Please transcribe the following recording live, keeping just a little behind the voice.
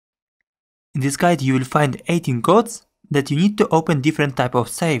In this guide you will find 18 codes that you need to open different type of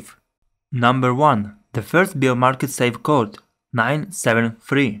safe. Number 1. The First Biomarker safe code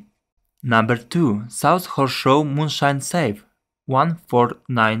 973. Number 2. South Horseshoe Moonshine safe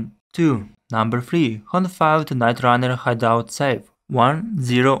 1492. Number 3. Houndfield Nightrunner hideout safe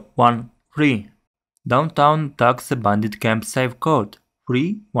 1013. Downtown Tax Bandit Camp safe code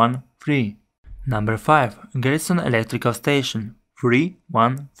 313. Number 5. Garrison Electrical Station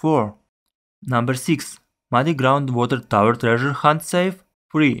 314. Number 6. Muddy Groundwater Tower Treasure Hunt safe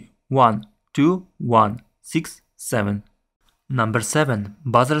 312167. Number 7.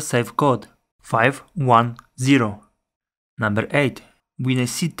 Bazaar safe code 510. Number 8.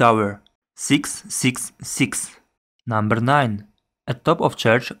 Sea Tower 666. Number 9. At top of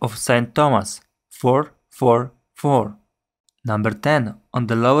Church of St. Thomas 444. Number 10. On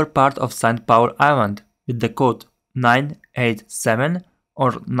the lower part of St. Paul Island with the code 987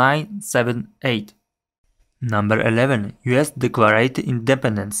 or 978. Number 11. US Declared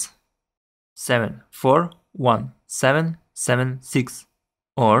Independence 741776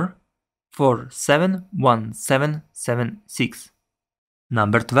 or 471776.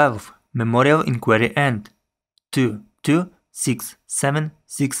 Number 12. Memorial in Quarry End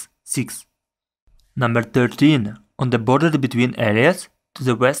 226766. Number 13. On the border between areas to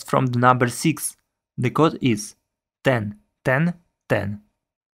the west from the number 6. The code is 101010.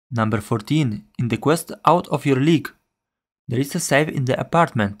 Number 14. In the quest out of your league. There is a safe in the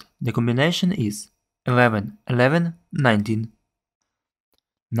apartment. The combination is 11 11 19.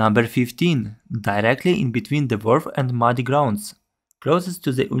 Number 15. Directly in between the wharf and muddy grounds, closest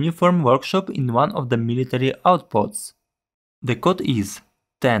to the uniform workshop in one of the military outposts. The code is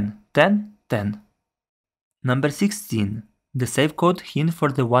 10 10 10. Number 16. The safe code hint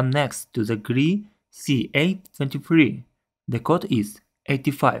for the one next to the Gree CA23. The code is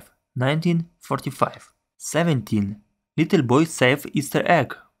 85 1945. 17. Little boy safe Easter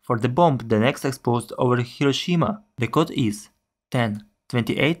egg for the bomb the next exploded over Hiroshima. The code is 10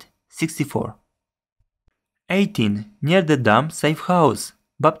 28 64. 18. Near the dam safe house,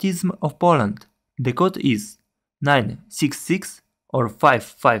 Baptism of Poland. The code is 966 or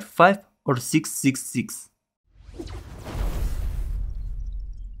 555 or 666.